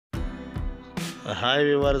Hi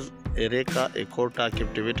viewers, Ereka Ekota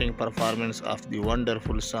captivating performance of the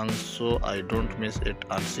wonderful song So I Don't Miss It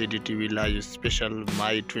on CDTV Live Special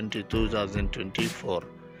May 20, 2024.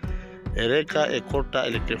 Ereka Ekota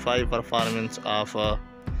electrify performance of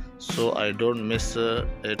So I Don't Miss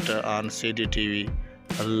It on CDTV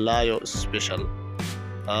Live Special.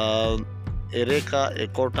 Ereka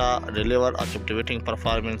Ekota deliver a captivating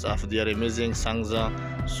performance of their amazing songs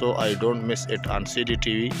So I Don't Miss It on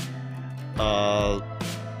CDTV. On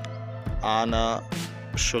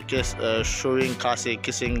showcase showing Kasi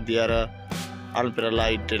kissing their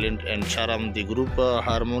unparalleled talent and charm. The group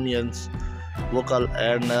harmonious vocal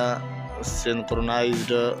and synchronized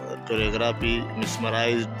choreography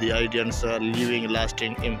mesmerized the audience, leaving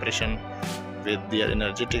lasting impression with their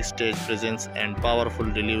energetic stage presence and powerful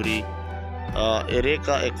delivery.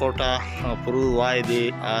 Ereka Ekota prove why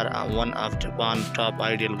they are one of Japan's top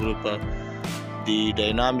ideal group. The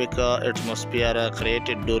dynamic atmosphere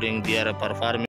created during their performance